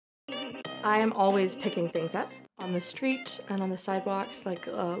I am always picking things up on the street and on the sidewalks, like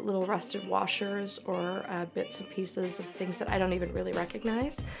little rusted washers or bits and pieces of things that I don't even really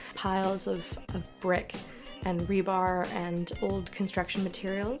recognize. Piles of brick and rebar and old construction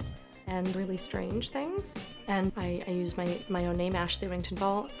materials and really strange things. And I use my own name, Ashley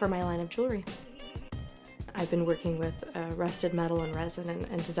Winnington-Ball, for my line of jewelry. I've been working with rusted metal and resin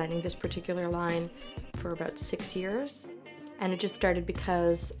and designing this particular line for about 6 years. And it just started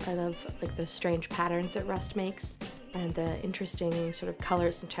because I love like the strange patterns that rust makes and the interesting sort of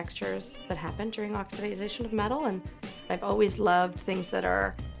colors and textures that happen during oxidization of metal. And I've always loved things that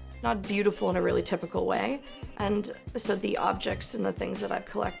are not beautiful in a really typical way. And so the objects and the things that I've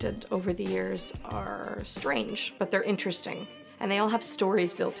collected over the years are strange, but they're interesting. And they all have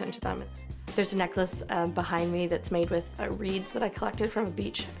stories built into them. There's a necklace behind me that's made with reeds that I collected from a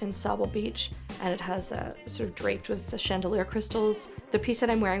beach in Sauble Beach, and it has sort of draped with the chandelier crystals. The piece that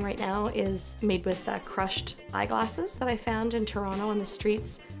I'm wearing right now is made with crushed eyeglasses that I found in Toronto on the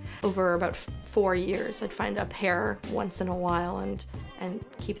streets over about 4 years. I'd find a pair once in a while and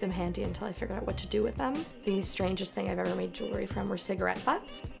keep them handy until I figured out what to do with them. The strangest thing I've ever made jewelry from were cigarette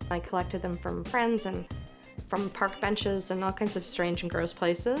butts. I collected them from friends and from park benches and all kinds of strange and gross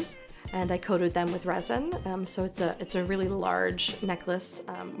places. And I coated them with resin, so it's a really large necklace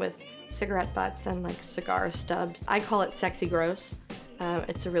with cigarette butts and like cigar stubs. I call it sexy gross.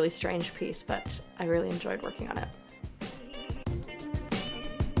 It's a really strange piece, but I really enjoyed working on it.